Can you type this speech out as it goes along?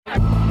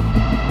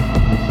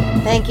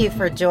Thank you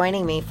for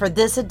joining me for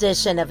this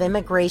edition of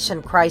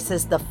Immigration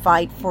Crisis, the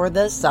Fight for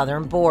the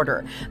Southern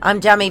Border.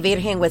 I'm Jami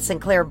Virgen with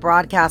Sinclair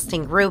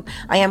Broadcasting Group.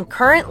 I am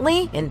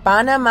currently in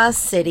Panama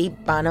City,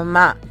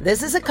 Panama.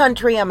 This is a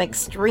country I'm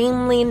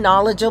extremely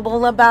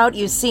knowledgeable about.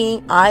 You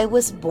see, I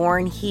was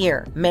born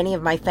here. Many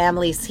of my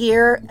family's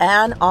here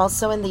and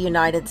also in the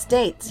United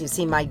States. You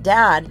see, my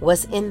dad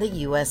was in the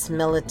U.S.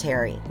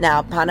 military.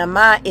 Now,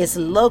 Panama is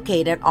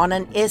located on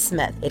an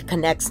isthmus. It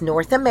connects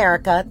North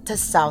America to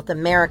South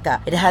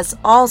America. It has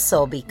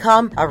also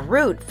become a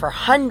route for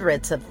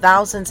hundreds of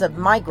thousands of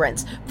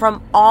migrants from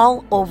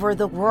all over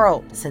the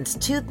world. Since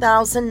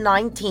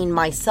 2019,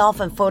 myself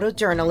and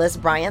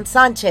photojournalist Brian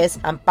Sanchez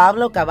and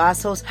Pablo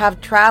Cavazos have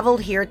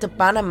traveled here to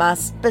Panama,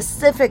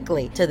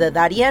 specifically to the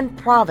Darien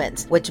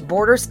province, which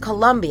borders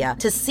Colombia,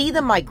 to see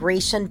the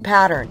migration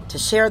pattern, to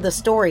share the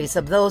stories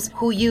of those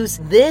who use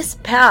this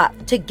path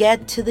to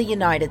get to the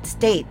United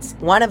States.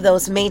 One of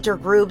those major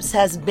groups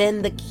has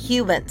been the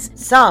Cubans,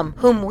 some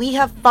whom we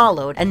have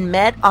followed and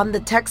met on the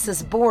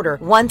Texas border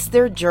once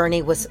their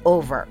journey was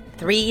over.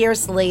 3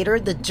 years later,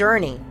 the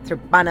journey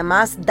through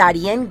Panama's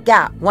Darien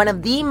Gap, one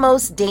of the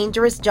most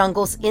dangerous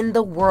jungles in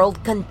the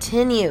world,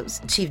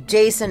 continues. Chief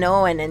Jason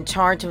Owen, in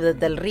charge of the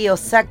Del Rio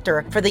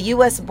sector for the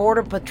U.S.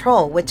 Border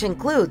Patrol, which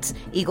includes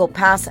Eagle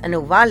Pass and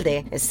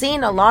Uvalde, is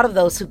seeing a lot of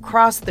those who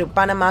cross through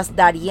Panama's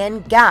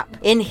Darien Gap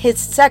in his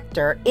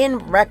sector in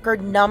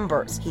record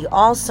numbers. He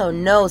also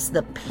knows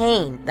the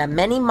pain that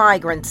many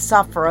migrants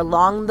suffer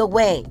along the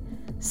way,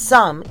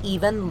 some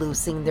even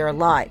losing their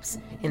lives.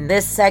 In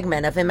this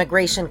segment of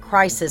Immigration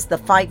Crisis, the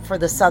Fight for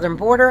the Southern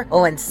Border,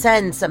 Owen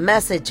sends a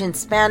message in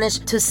Spanish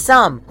to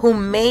some who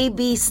may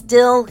be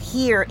still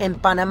here in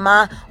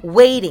Panama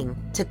waiting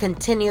to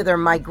continue their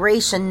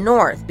migration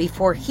north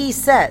before he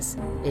says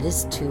it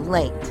is too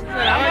late.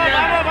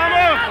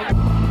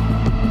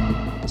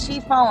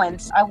 Chief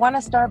Owens, I want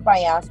to start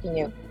by asking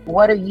you,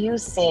 what are you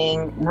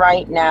seeing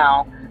right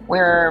now?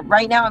 We're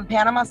right now in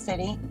Panama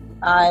City.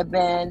 I've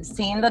been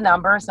seeing the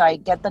numbers. I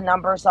get the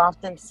numbers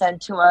often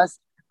sent to us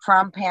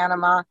from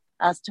Panama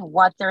as to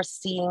what they're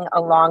seeing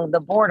along the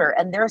border.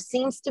 And there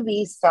seems to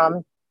be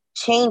some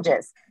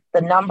changes.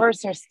 The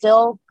numbers are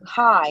still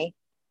high,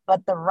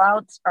 but the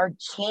routes are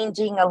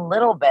changing a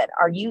little bit.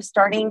 Are you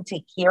starting to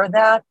hear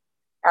that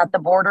at the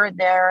border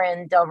there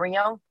in Del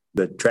Rio?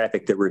 The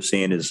traffic that we're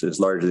seeing is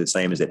largely the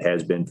same as it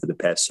has been for the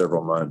past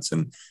several months.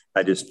 And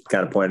I just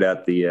kind of pointed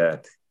out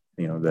the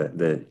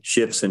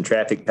shifts in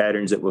traffic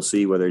patterns that we'll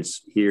see, whether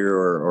it's here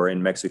or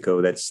in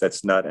Mexico.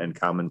 That's not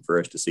uncommon for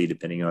us to see,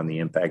 depending on the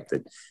impact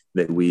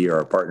that we,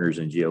 our partners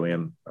in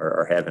GOM,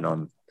 are having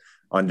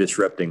on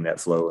disrupting that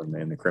flow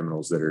and the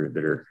criminals that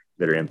are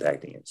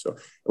impacting it. So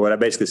what I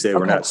basically said,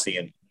 we're not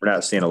seeing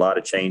a lot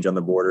of change on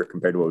the border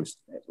compared to what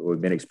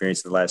we've been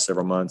experiencing the last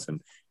several months, and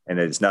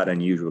it's not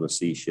unusual to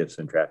see shifts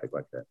in traffic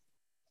like that.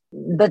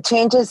 The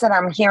changes that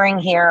I'm hearing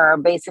here are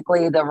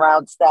basically the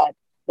routes that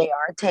they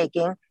are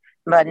taking.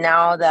 But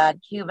now that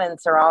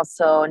Cubans are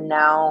also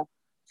now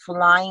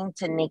flying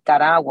to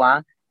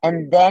Nicaragua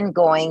and then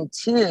going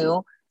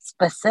to,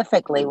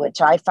 specifically, which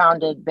I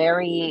found it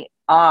very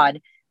odd,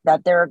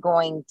 that they're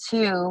going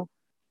to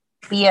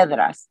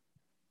Piedras.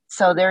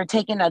 So they're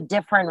taking a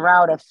different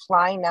route of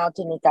flying out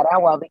to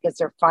Nicaragua because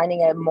they're finding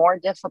it more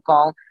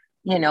difficult,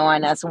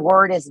 and as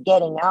word is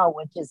getting out,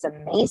 which is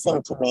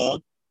amazing to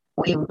me.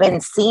 We've been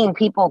seeing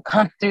people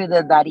come through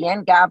the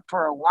Darien Gap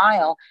for a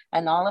while,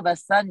 and all of a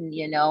sudden,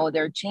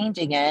 they're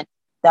changing it,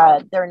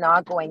 that they're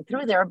not going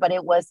through there. But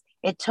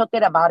it took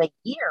it about a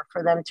year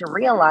for them to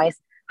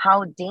realize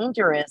how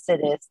dangerous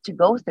it is to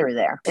go through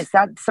there. Is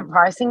that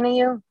surprising to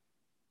you?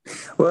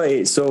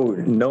 Well, so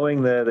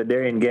knowing the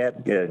Darien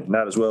Gap,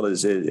 not as well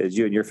as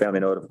you and your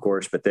family know it, of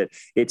course, but that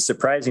it's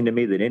surprising to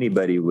me that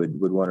anybody would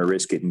want to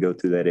risk it and go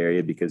through that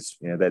area, because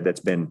that's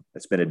been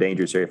a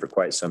dangerous area for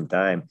quite some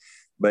time.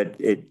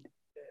 But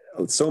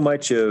so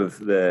much of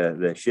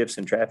the shifts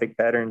in traffic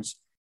patterns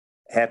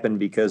happen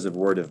because of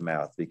word of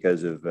mouth,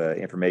 because of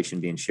information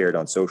being shared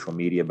on social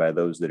media by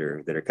those that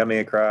are coming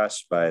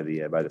across, by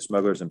the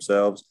smugglers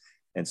themselves.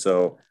 And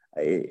so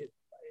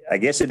I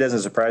guess it doesn't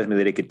surprise me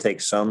that it could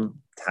take some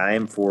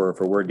time for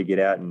word to get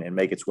out and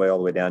make its way all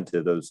the way down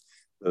to those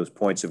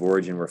points of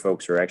origin where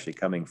folks are actually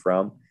coming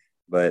from.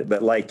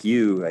 But like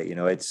you,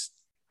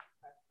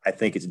 I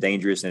think it's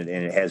dangerous, and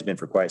it has been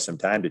for quite some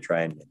time to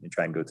try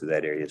and go through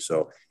that area.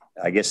 So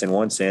I guess in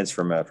one sense,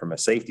 from a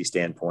safety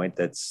standpoint,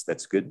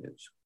 that's good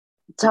news.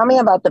 Tell me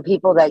about the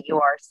people that you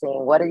are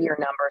seeing. What are your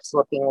numbers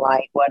looking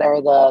like? What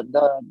are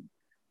the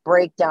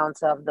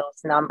breakdowns of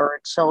those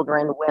numbers?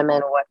 Children,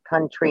 women, what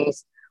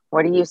countries?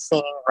 What are you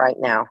seeing right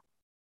now?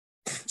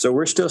 So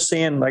we're still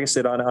seeing, like I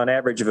said, on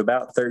average of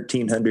about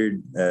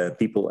 1,300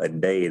 people a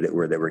day that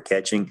we're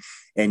catching,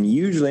 and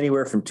usually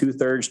anywhere from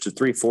 2/3 to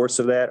 3/4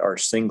 of that are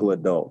single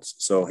adults.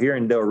 So here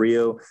in Del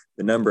Rio,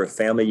 the number of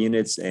family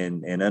units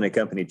and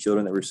unaccompanied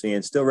children that we're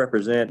seeing still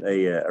represent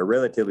a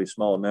relatively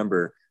small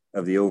number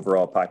of the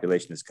overall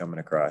population that's coming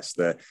across.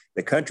 The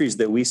countries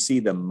that we see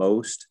the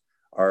most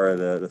are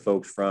the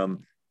folks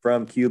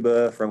from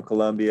Cuba, from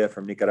Colombia,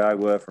 from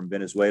Nicaragua, from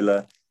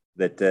Venezuela.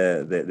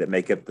 that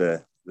make up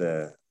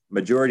the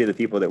majority of the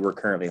people that we're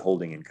currently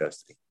holding in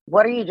custody.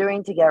 What are you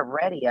doing to get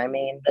ready? I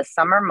mean, the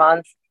summer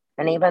months,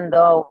 and even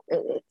though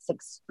it's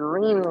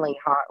extremely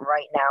hot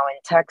right now in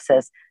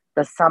Texas,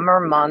 the summer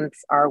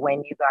months are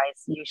when you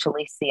guys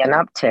usually see an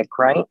uptick,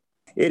 right?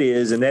 It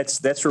is, and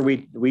that's where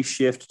we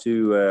shift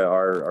to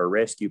our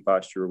rescue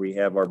posture. We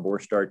have our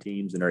Borstar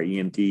teams and our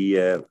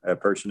EMT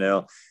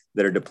personnel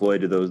that are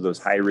deployed to those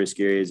high risk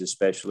areas,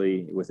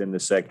 especially within the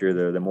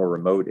sector, the more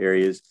remote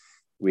areas.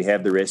 We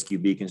have the rescue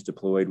beacons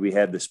deployed. We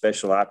have the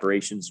special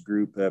operations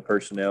group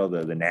personnel,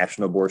 the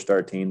national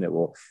Borstar team that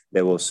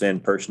will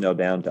send personnel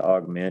down to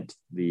augment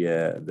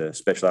the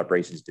special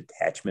operations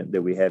detachment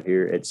that we have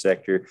here at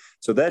sector.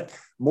 So that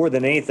more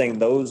than anything,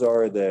 those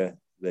are the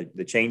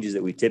changes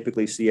that we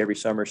typically see every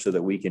summer, so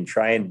that we can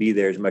try and be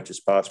there as much as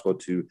possible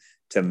to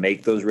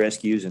make those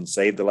rescues and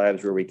save the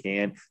lives where we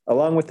can,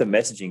 along with the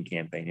messaging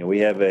campaign. And we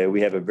have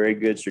a very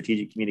good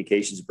strategic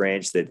communications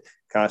branch that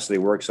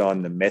constantly works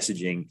on the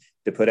messaging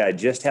to put out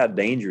just how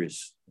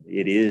dangerous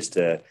it is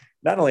to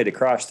not only to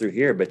cross through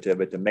here, but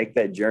to make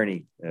that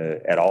journey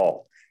at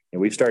all. And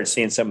we've started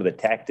seeing some of the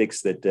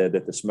tactics that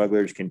the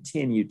smugglers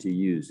continue to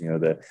use.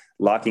 The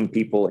locking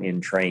people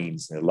in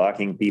trains,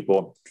 locking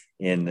people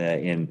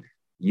in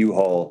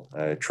U-Haul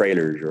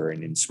trailers or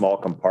in small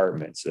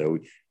compartments. So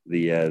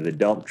the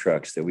dump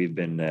trucks that we've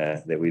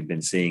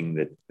been seeing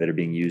that are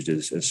being used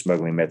as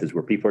smuggling methods,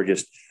 where people are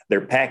they're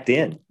packed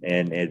in,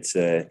 and it's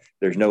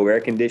there's no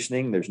air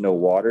conditioning, there's no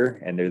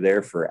water, and they're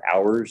there for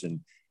hours,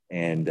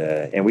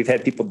 and we've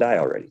had people die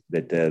already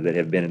that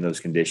have been in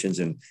those conditions.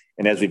 And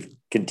as we've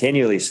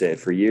continually said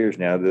for years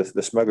now,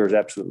 the smugglers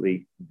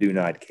absolutely do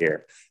not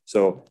care.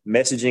 So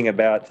messaging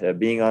about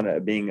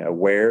being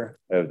aware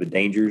of the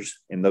dangers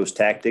in those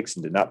tactics,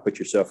 and to not put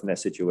yourself in that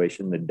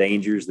situation, the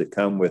dangers that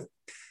come with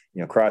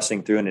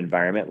crossing through an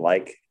environment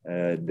like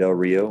Del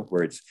Rio,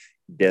 where it's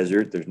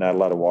desert, there's not a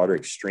lot of water,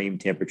 extreme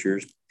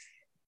temperatures.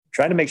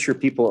 Trying to make sure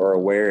people are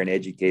aware and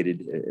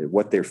educated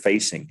what they're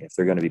facing if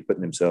they're going to be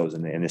putting themselves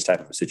in this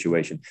type of a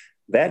situation.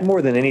 That,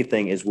 more than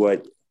anything, is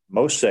what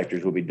most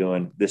sectors will be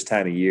doing this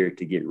time of year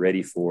to get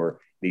ready for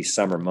these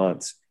summer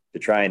months, to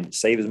try and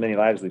save as many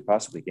lives as we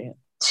possibly can.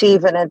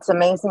 Chief, and it's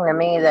amazing to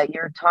me that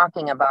you're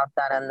talking about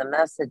that in the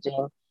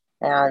messaging.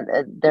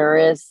 And there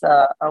is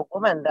a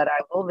woman that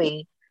I will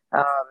be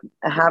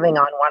having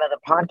on one of the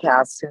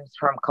podcasts, who's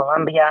from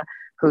Colombia,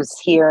 who's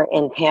here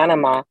in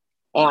Panama.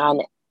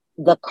 And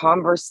the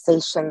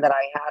conversation that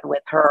I had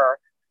with her,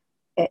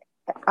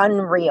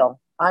 unreal.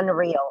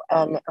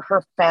 And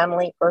her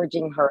family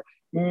urging her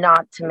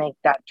not to make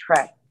that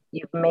trek.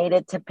 You've made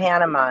it to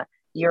Panama.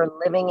 You're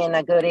living in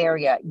a good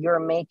area. You're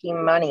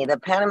making money. The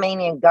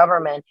Panamanian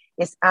government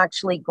is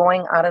actually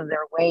going out of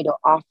their way to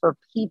offer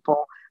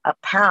people a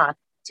path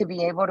to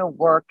be able to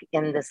work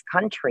in this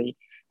country.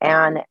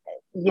 And,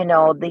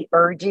 the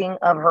urging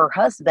of her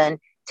husband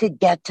to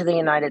get to the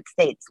United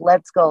States.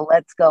 Let's go.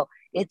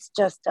 It's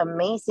just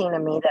amazing to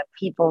me that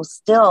people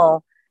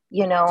still,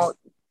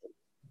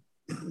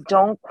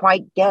 don't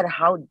quite get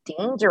how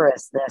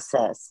dangerous this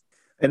is.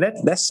 And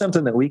that's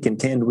something that we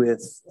contend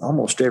with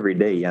almost every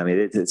day. I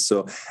mean,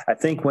 so I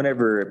think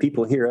whenever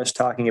people hear us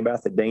talking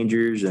about the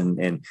dangers and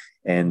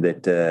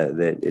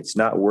that it's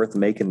not worth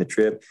making the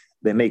trip,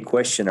 they may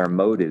question our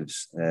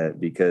motives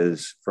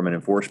because from an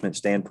enforcement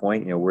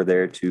standpoint, we're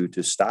there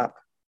to stop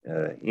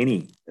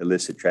any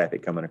illicit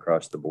traffic coming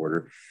across the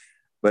border.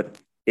 But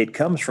it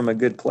comes from a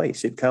good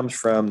place. It comes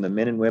from the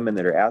men and women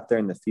that are out there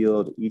in the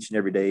field each and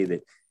every day,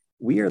 that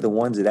we are the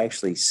ones that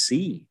actually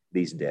see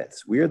these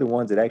deaths. We are the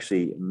ones that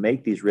actually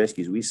make these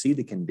rescues. We see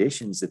the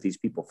conditions that these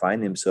people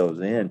find themselves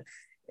in.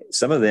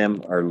 Some of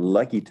them are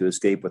lucky to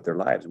escape with their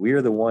lives. We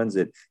are the ones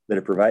that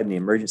are providing the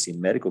emergency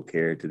medical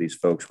care to these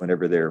folks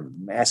whenever they're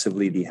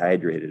massively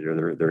dehydrated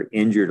or they're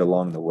injured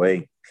along the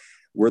way.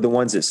 We're the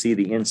ones that see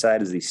the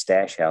inside of these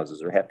stash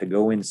houses or have to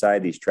go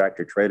inside these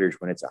tractor trailers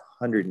when it's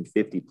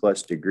 150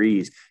 plus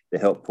degrees to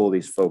help pull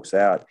these folks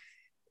out.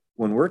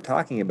 When we're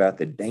talking about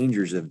the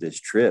dangers of this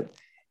trip,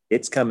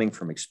 it's coming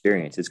from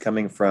experience. It's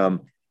coming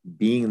from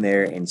being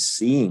there and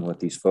seeing what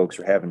these folks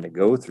are having to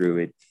go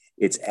through.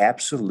 It's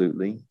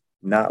absolutely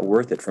not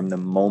worth it from the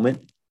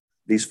moment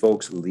these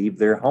folks leave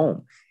their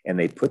home and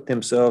they put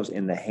themselves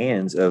in the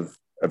hands of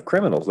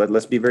criminals.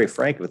 Let's be very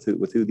frank with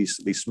who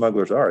these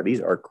smugglers are.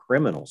 These are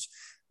criminals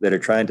that are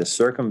trying to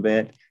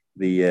circumvent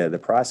the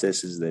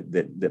processes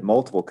that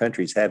multiple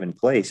countries have in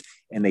place,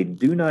 and they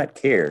do not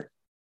care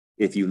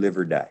if you live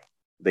or die.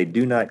 They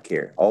do not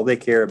care. All they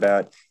care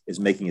about is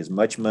making as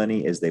much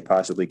money as they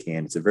possibly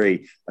can. It's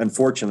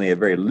unfortunately, a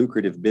very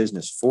lucrative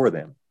business for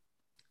them,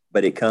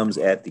 but it comes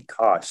at the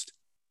cost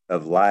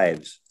of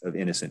lives of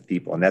innocent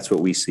people. And that's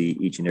what we see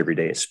each and every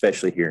day,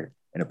 especially here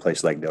in a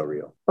place like Del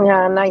Rio.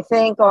 Yeah, and I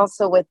think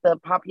also with the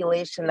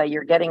population that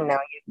you're getting now,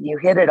 you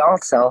hit it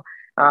also.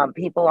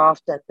 People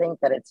often think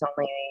that it's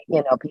only,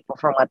 people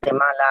from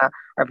Guatemala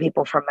or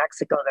people from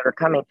Mexico that are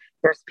coming.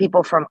 There's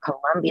people from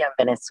Colombia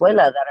and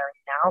Venezuela that are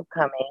now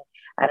coming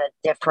at a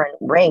different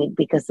rate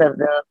because of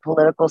the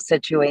political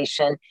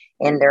situation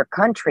in their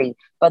country.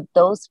 But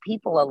those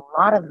people, a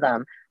lot of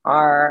them,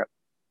 are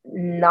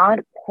not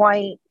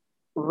quite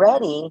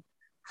ready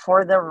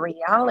for the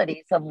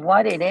realities of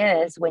what it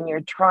is when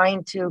you're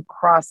trying to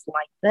cross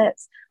like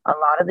this. A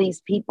lot of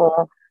these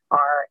people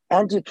are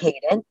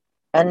educated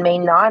and may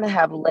not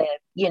have lived,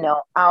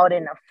 out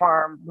in a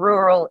farm,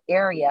 rural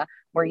area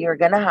where you're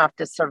going to have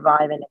to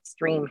survive in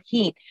extreme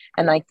heat.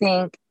 And I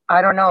think,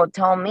 I don't know,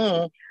 tell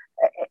me,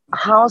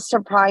 how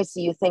surprised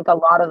do you think a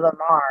lot of them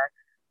are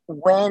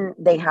when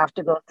they have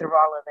to go through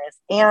all of this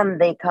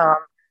and they come,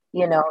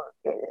 you know,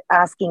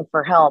 asking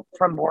for help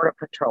from Border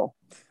Patrol?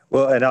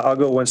 Well, and I'll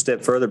go one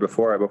step further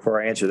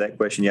before I answer that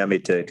question,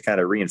 Yami, to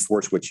kind of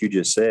reinforce what you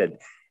just said.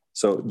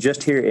 So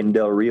just here in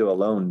Del Rio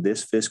alone,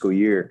 this fiscal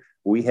year,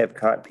 we have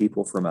caught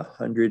people from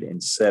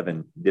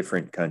 107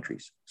 different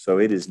countries. So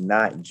it is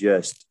not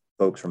just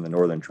folks from the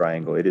Northern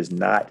Triangle. It is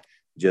not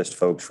just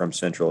folks from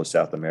Central or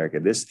South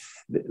America.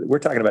 We're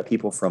talking about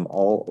people from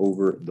all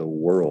over the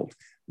world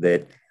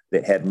that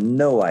have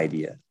no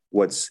idea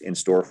what's in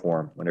store for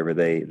them whenever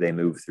they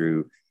move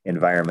through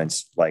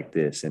environments like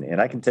this.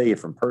 And I can tell you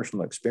from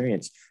personal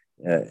experience,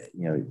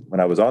 when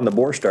I was on the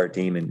Borstar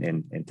team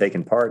and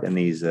taking part in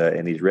these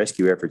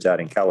rescue efforts out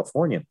in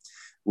California,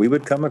 we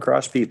would come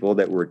across people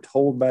that were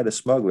told by the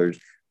smugglers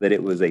that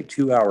it was a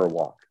 2-hour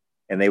walk,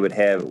 and they would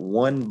have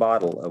one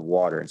bottle of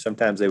water. And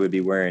sometimes they would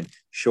be wearing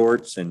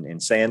shorts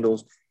and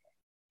sandals.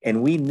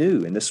 And we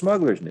knew, and the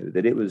smugglers knew,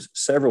 that it was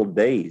several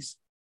days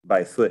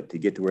by foot to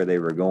get to where they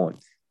were going.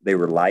 They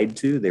were lied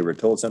to. They were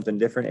told something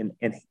different.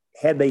 And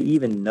had they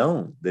even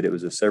known that it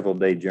was a several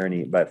day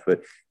journey by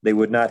foot, they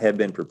would not have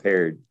been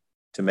prepared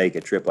to make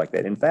a trip like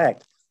that. In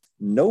fact,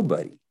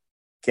 nobody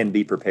can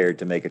be prepared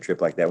to make a trip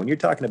like that. When you're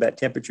talking about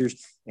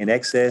temperatures in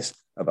excess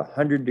of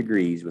 100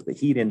 degrees with the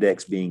heat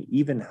index being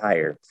even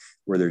higher,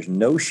 where there's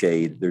no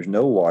shade, there's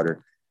no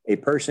water, a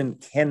person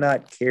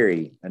cannot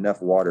carry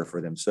enough water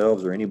for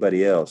themselves or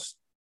anybody else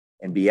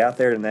and be out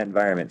there in that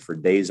environment for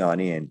days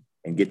on end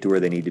and get to where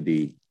they need to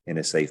be in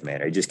a safe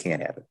manner. It just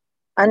can't happen.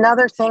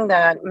 Another thing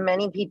that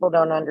many people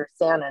don't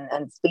understand,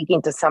 and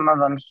speaking to some of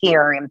them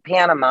here in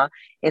Panama,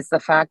 is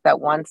the fact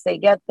that once they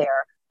get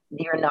there,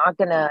 if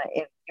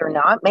you're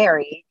not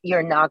married,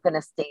 you're not going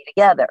to stay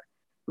together.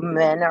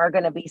 Men are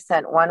going to be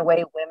sent one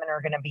way, women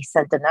are going to be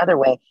sent another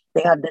way.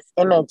 They have this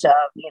image of,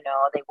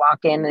 they walk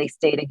in, they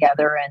stay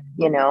together, and,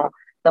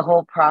 the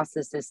whole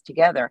process is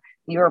together.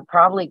 You're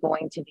probably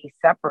going to be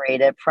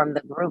separated from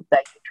the group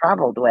that you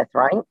traveled with,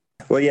 right?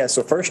 Well, yeah.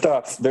 So first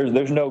off,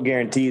 there's no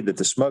guarantee that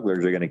the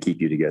smugglers are going to keep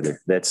you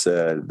together.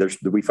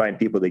 We find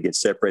people that get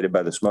separated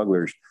by the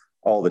smugglers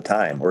all the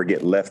time, or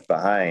get left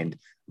behind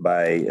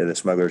by the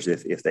smugglers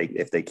if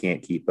they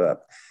can't keep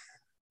up.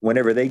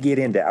 Whenever they get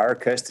into our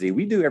custody,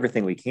 we do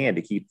everything we can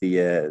to keep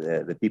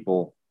the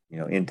people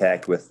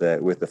intact with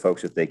the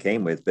folks that they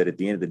came with. But at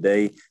the end of the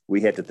day,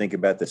 we have to think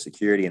about the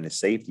security and the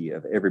safety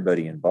of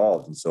everybody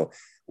involved. And so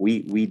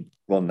we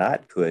will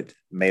not put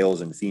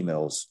males and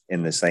females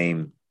in the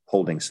same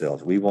holding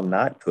cells. We will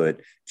not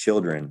put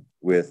children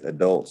with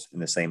adults in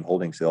the same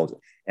holding cells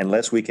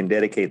unless we can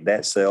dedicate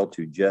that cell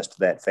to just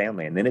that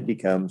family. And then it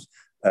becomes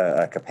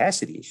a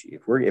capacity issue.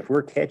 If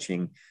we're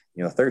catching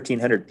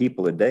 1,300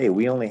 people a day,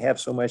 we only have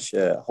so much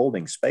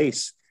holding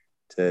space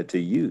to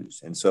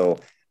use. And so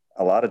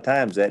a lot of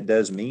times that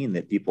does mean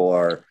that people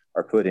are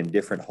put in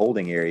different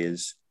holding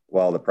areas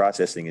while the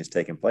processing is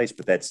taking place.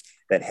 But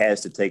that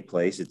has to take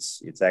place.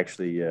 It's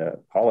actually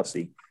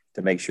policy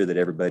to make sure that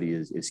everybody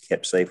is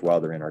kept safe while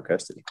they're in our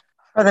custody.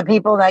 For the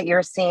people that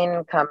you're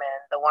seeing come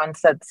in, the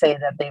ones that say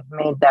that they've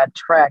made that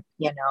trek,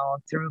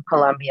 through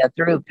Colombia,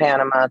 through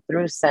Panama,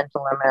 through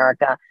Central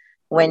America,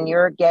 when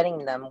you're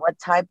getting them, what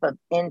type of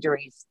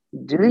injuries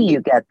do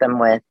you get them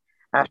with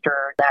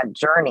after that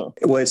journey?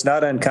 Well, it's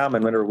not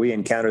uncommon whenever we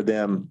encounter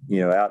them,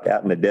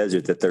 out in the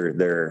desert, that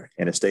they're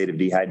in a state of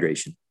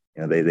dehydration.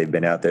 They've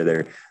been out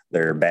there,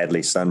 they're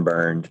badly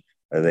sunburned,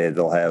 or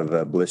they'll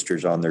have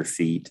blisters on their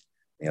feet.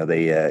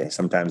 They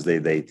sometimes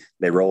they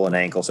roll an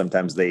ankle.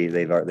 Sometimes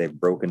they've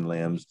broken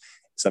limbs.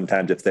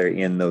 Sometimes if they're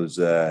in those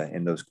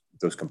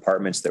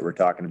compartments that we're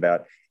talking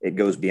about, it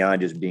goes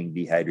beyond just being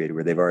dehydrated,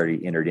 where they've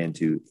already entered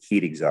into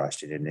heat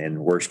exhaustion and in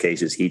worst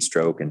cases, heat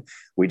stroke. And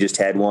we just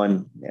had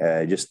one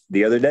just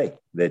the other day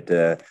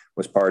that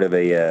was part of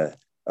a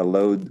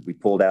load we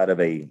pulled out of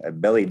a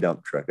belly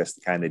dump truck. That's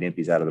the kind that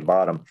empties out of the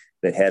bottom,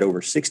 that had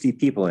over 60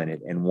 people in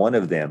it, and one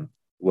of them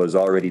was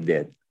already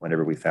dead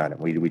whenever we found him.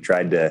 We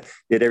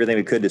did everything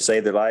we could to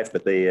save their life,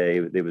 but they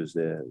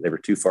were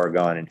too far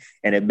gone.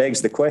 And it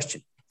begs the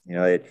question,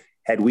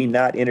 had we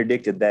not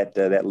interdicted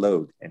that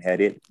load and had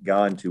it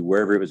gone to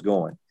wherever it was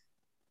going,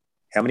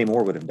 how many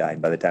more would have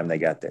died by the time they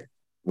got there?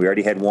 We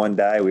already had one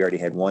die. We already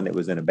had one that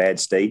was in a bad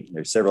state.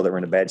 There's several that were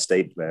in a bad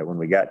state when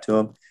we got to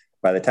them.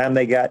 By the time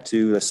they got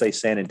to, let's say,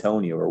 San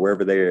Antonio or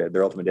wherever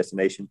their ultimate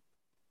destination,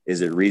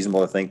 is it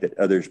reasonable to think that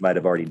others might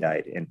have already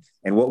died?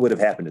 And what would have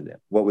happened to them?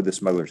 What would the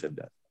smugglers have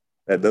done?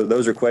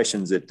 Those are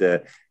questions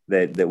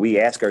that we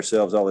ask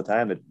ourselves all the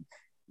time, that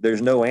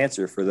there's no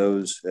answer for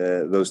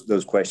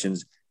those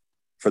questions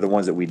for the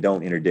ones that we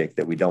don't interdict,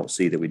 that we don't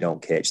see, that we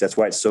don't catch. That's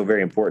why it's so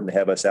very important to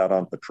have us out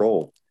on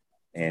patrol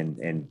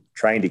and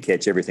trying to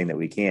catch everything that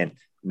we can,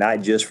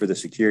 not just for the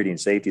security and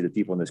safety of the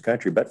people in this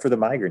country, but for the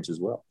migrants as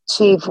well.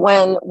 Chief,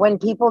 when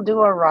people do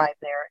arrive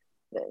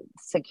there,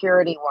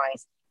 security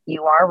wise,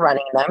 you are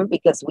running them,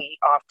 because we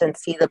often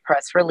see the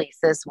press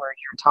releases where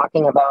you're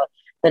talking about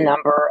the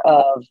number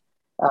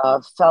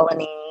of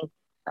felony.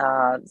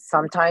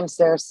 Sometimes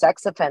there's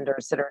sex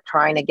offenders that are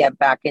trying to get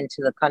back into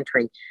the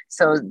country.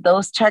 So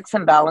those checks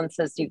and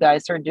balances you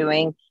guys are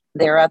doing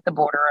there at the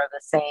border are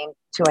the same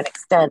to an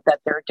extent that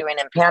they're doing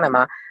in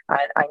Panama.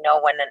 I know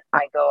when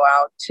I go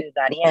out to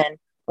that end,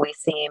 we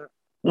see,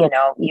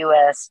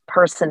 U.S.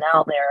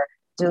 personnel there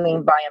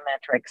doing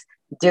biometrics,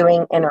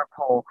 doing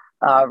Interpol,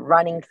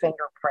 running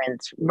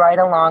fingerprints right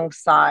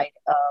alongside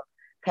of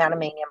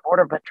Panamanian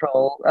Border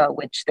Patrol,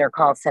 which they're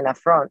called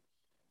Senafront.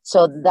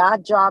 So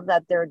that job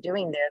that they're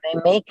doing there, they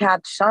may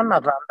catch some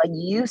of them, but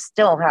you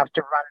still have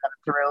to run them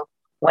through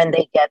when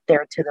they get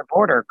there to the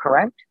border,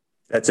 correct?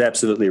 That's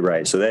absolutely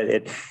right. So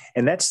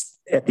that's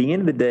at the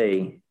end of the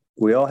day,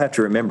 we all have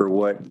to remember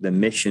what the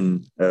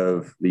mission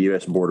of the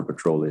U.S. Border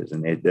Patrol is,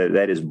 and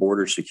that is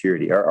border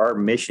security. Our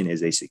mission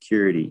is a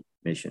security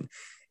mission,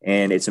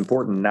 and it's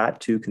important not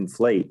to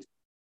conflate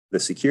the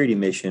security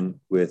mission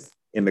with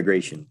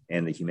immigration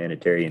and the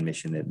humanitarian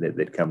mission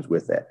that comes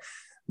with that.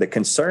 The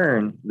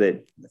concern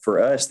that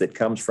for us that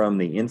comes from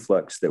the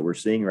influx that we're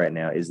seeing right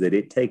now is that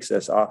it takes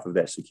us off of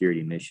that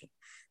security mission.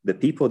 The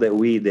people that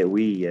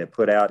we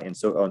put out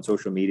on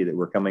social media that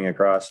we're coming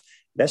across,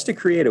 that's to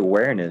create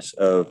awareness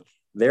of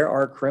there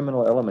are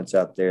criminal elements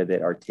out there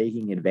that are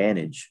taking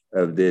advantage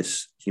of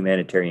this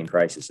humanitarian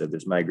crisis, of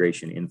this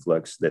migration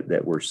influx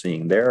that we're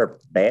seeing. There are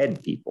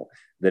bad people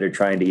that are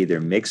trying to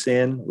either mix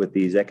in with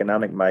these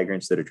economic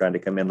migrants that are trying to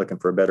come in looking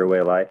for a better way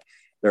of life.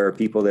 There are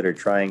people that are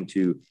trying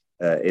to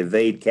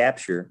evade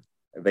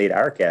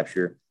our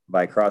capture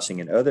by crossing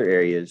in other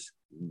areas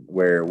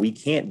where we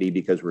can't be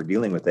because we're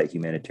dealing with that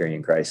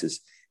humanitarian crisis.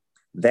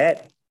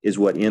 That is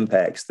what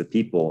impacts the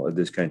people of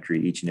this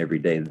country each and every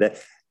day.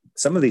 That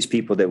some of these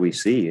people that we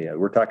see,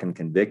 we're talking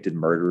convicted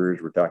murderers,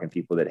 we're talking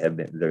people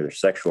that they're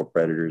sexual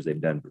predators, they've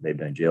done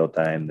jail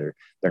time,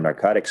 they're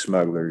narcotic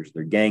smugglers,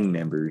 they're gang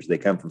members, they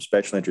come from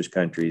special interest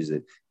countries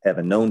that have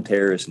a known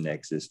terrorist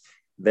nexus.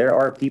 There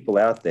are people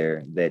out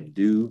there that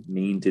do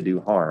mean to do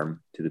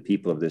harm to the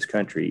people of this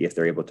country if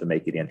they're able to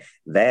make it in.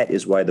 That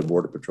is why the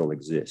Border Patrol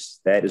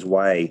exists. That is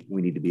why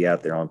we need to be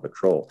out there on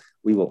patrol.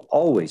 We will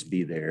always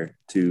be there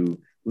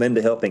to lend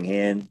a helping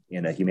hand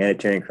in a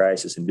humanitarian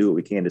crisis and do what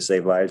we can to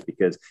save lives,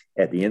 because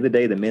at the end of the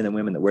day, the men and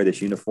women that wear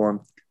this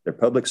uniform, they're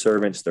public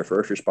servants, they're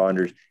first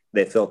responders.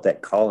 They felt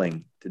that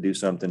calling to do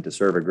something to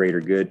serve a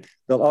greater good.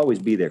 They'll always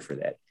be there for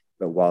that.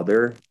 But while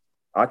they're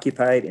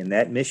occupied in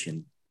that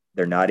mission,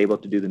 they're not able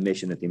to do the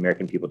mission that the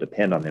American people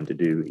depend on them to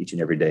do each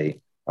and every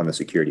day on the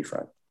security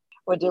front.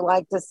 Would you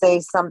like to say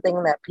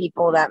something that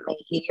people that may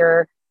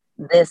hear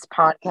this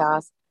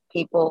podcast,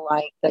 people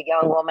like the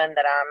young woman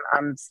that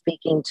I'm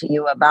speaking to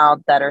you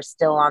about that are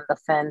still on the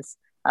fence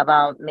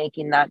about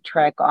making that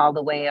trek all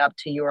the way up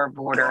to your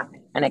border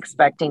and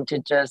expecting to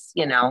just,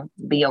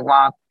 be a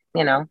walk,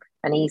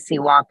 an easy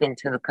walk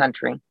into the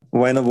country?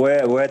 Bueno,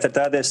 voy a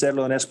tratar de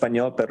hacerlo en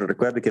español, pero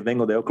recuerde que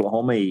vengo de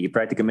Oklahoma y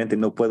prácticamente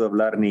no puedo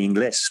hablar ni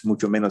inglés,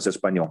 mucho menos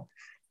español.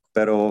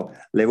 Pero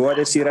le voy a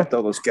decir a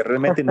todos que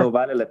realmente no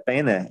vale la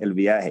pena el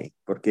viaje,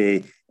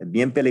 porque es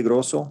bien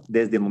peligroso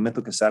desde el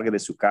momento que salga de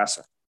su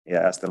casa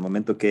hasta el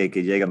momento que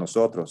llegue a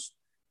nosotros.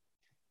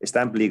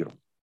 Está en peligro.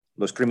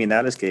 Los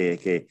criminales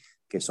que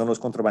son los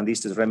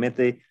contrabandistas,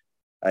 realmente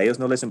a ellos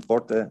no les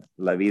importa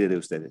la vida de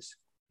ustedes.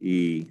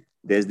 Y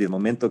desde el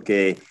momento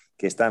que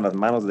está en las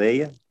manos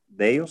de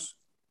ellos,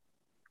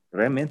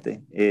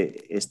 realmente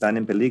están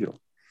en peligro.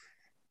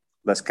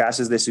 Las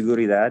casas de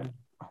seguridad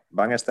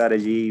van a estar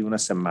allí una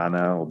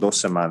semana o 2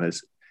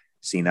 semanas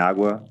sin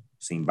agua,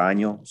 sin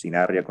baño, sin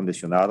aire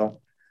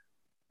acondicionado,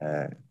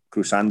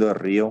 cruzando el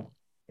río,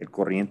 el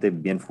corriente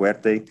bien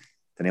fuerte.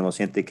 Tenemos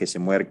gente que se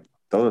muere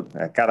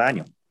cada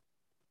año.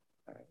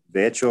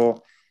 De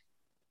hecho,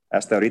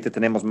 hasta ahorita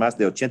tenemos más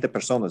de 80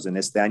 personas en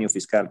este año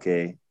fiscal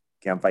que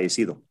han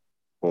fallecido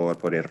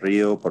por el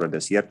río, por el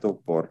desierto,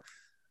 por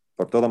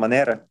toda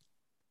manera,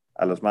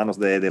 a las manos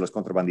de los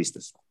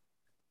contrabandistas.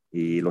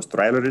 Y los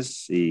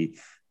trailers y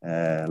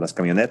las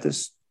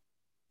camionetas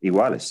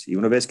iguales. Y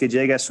una vez que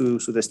llega a su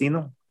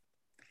destino,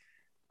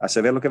 a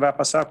saber lo que va a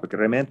pasar, porque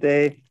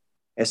realmente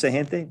esa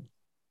gente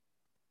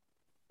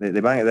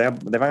le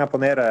van a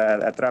poner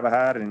a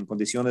trabajar en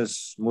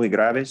condiciones muy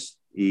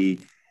graves. Y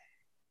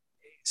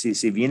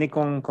si viene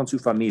con su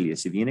familia,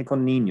 si viene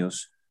con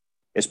niños,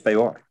 es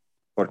peor,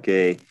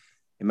 porque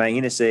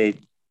imagínense,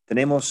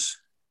 tenemos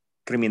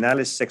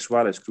criminales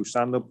sexuales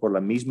cruzando por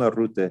la misma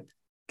ruta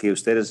que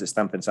ustedes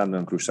están pensando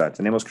en cruzar.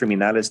 Tenemos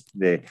criminales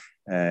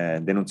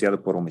denunciados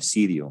por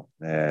homicidio,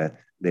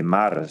 de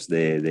maras,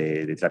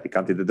 de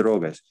traficantes de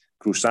drogas,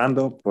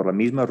 cruzando por la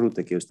misma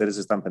ruta que ustedes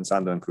están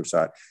pensando en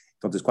cruzar.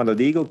 Entonces, cuando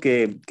digo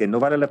que no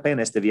vale la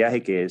pena este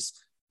viaje, que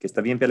es que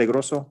está bien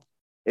peligroso.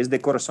 Es de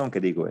corazón que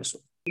digo eso.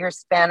 Your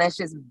Spanish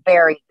is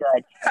very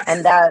good,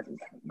 and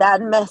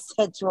that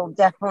message will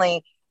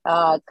definitely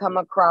come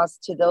across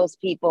to those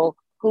people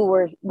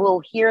who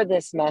will hear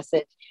this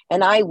message.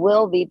 And I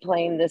will be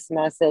playing this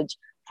message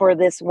for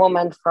this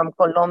woman from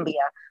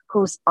Colombia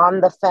who's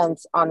on the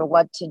fence on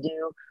what to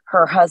do.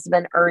 Her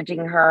husband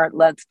urging her,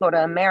 let's go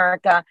to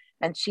America.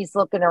 And she's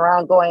looking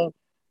around going,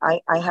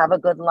 I have a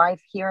good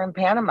life here in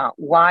Panama.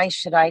 Why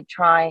should I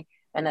try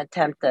and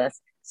attempt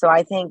this? So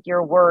I think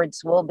your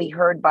words will be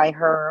heard by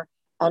her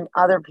and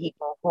other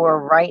people who are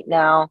right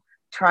now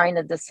trying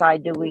to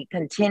decide, do we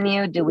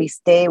continue? Do we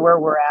stay where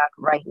we're at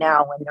right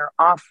now when they're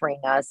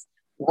offering us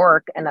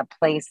work and a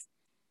place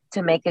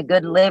to make a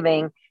good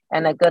living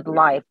and a good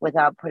life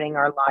without putting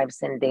our lives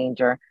in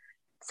danger?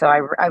 So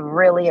I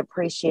really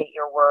appreciate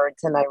your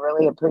words, and I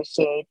really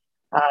appreciate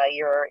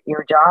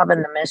your job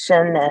and the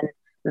mission and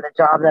the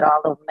job that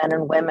all the men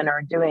and women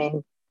are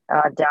doing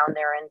down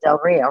there in Del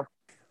Rio.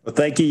 Well,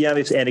 thank you,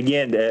 Yamis. And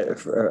again,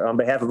 on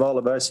behalf of all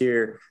of us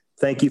here,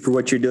 thank you for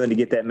what you're doing to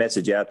get that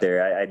message out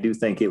there. I do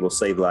think it will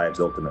save lives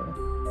ultimately.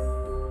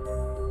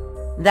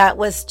 That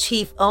was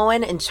Chief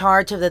Owen in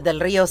charge of the Del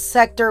Rio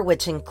sector,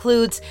 which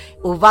includes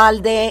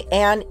Uvalde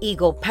and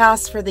Eagle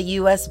Pass for the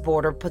U.S.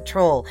 Border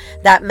Patrol.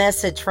 That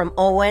message from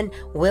Owen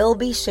will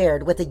be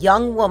shared with a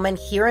young woman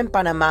here in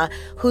Panama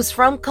who's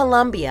from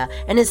Colombia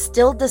and is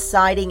still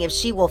deciding if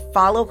she will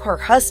follow her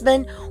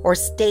husband or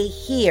stay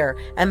here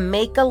and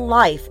make a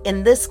life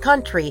in this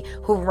country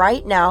who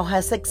right now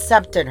has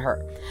accepted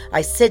her.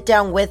 I sit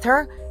down with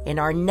her in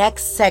our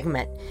next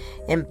segment.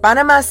 In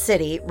Panama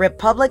City,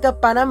 Republic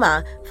of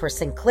Panama, for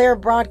Sinclair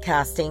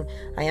Broadcasting,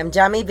 I am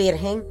Jami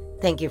Virgen.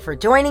 Thank you for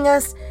joining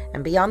us,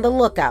 and be on the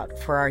lookout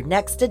for our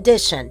next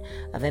edition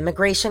of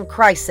Immigration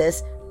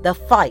Crisis, the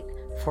Fight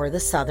for the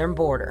Southern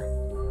Border.